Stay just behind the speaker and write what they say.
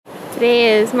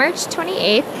Today is March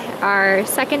 28th, our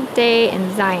second day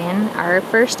in Zion, our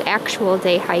first actual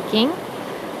day hiking.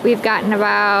 We've gotten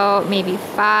about maybe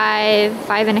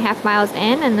 5.5 miles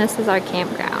in, and this is our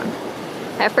campground.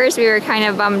 At first we were kind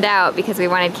of bummed out because we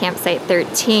wanted campsite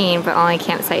 13, but only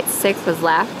campsite 6 was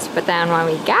left. But then when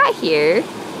we got here,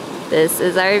 this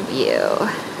is our view.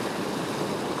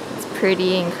 It's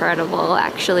pretty incredible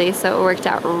actually, so it worked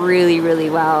out really, really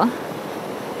well.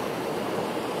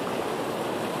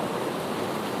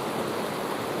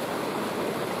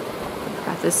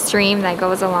 Got the stream that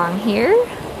goes along here.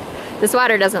 This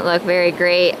water doesn't look very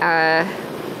great.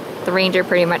 The ranger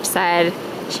pretty much said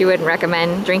she wouldn't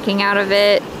recommend drinking out of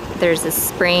it. There's a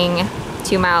spring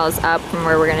 2 miles up from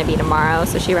where we're gonna be tomorrow,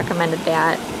 so she recommended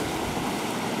that.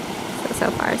 So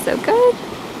far so good.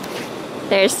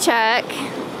 There's Chuck.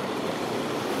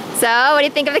 So, what do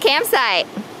you think of the campsite?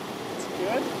 It's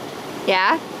good.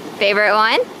 Yeah? Favorite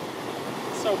one?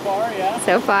 So far, yeah.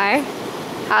 So far.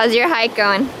 How's your hike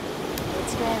going?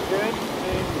 It's going good.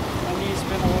 My knee's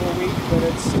been a little weak, but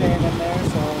it's staying in there,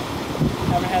 so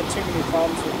I haven't had too many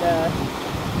problems with that.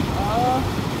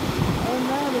 Other than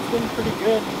that, it's been pretty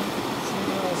good. See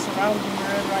the surroundings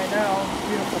we're in right now.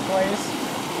 Beautiful place.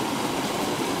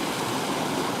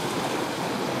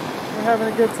 We're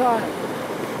having a good time.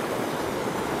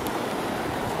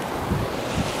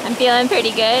 I'm feeling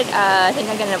pretty good. I think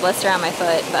I'm getting a blister on my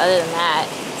foot, but other than that,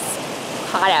 it's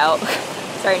hot out.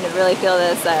 Starting to really feel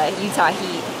this Utah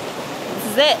heat. This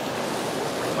is it.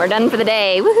 We're done for the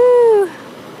day. Woohoo!